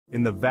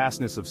In the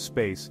vastness of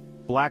space,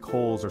 black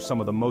holes are some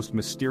of the most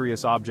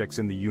mysterious objects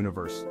in the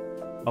universe.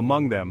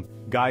 Among them,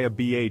 Gaia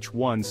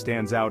BH1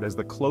 stands out as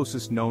the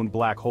closest known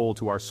black hole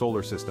to our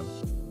solar system.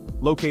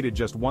 Located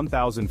just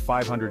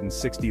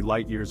 1,560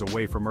 light-years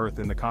away from Earth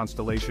in the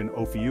constellation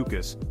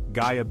Ophiuchus,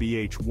 Gaia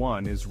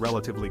BH1 is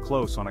relatively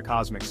close on a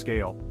cosmic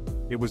scale.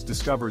 It was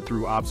discovered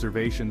through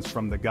observations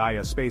from the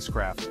Gaia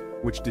spacecraft,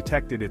 which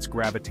detected its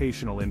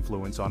gravitational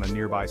influence on a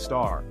nearby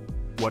star.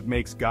 What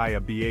makes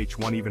Gaia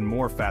BH1 even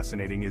more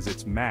fascinating is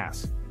its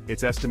mass.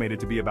 It's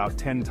estimated to be about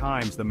 10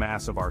 times the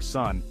mass of our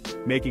Sun,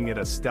 making it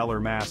a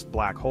stellar-mass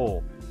black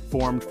hole,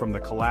 formed from the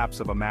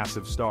collapse of a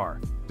massive star.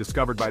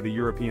 Discovered by the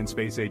European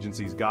Space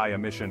Agency's Gaia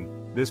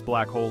mission, this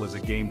black hole is a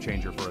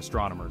game-changer for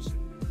astronomers.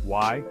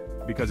 Why?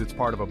 Because it's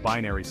part of a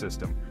binary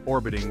system,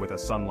 orbiting with a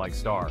Sun-like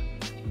star.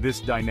 This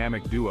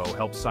dynamic duo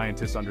helps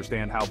scientists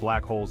understand how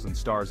black holes and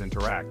stars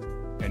interact.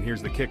 And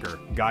here's the kicker,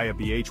 Gaia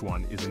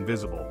BH1 is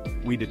invisible.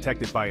 We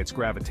detect it by its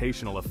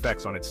gravitational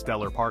effects on its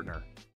stellar partner.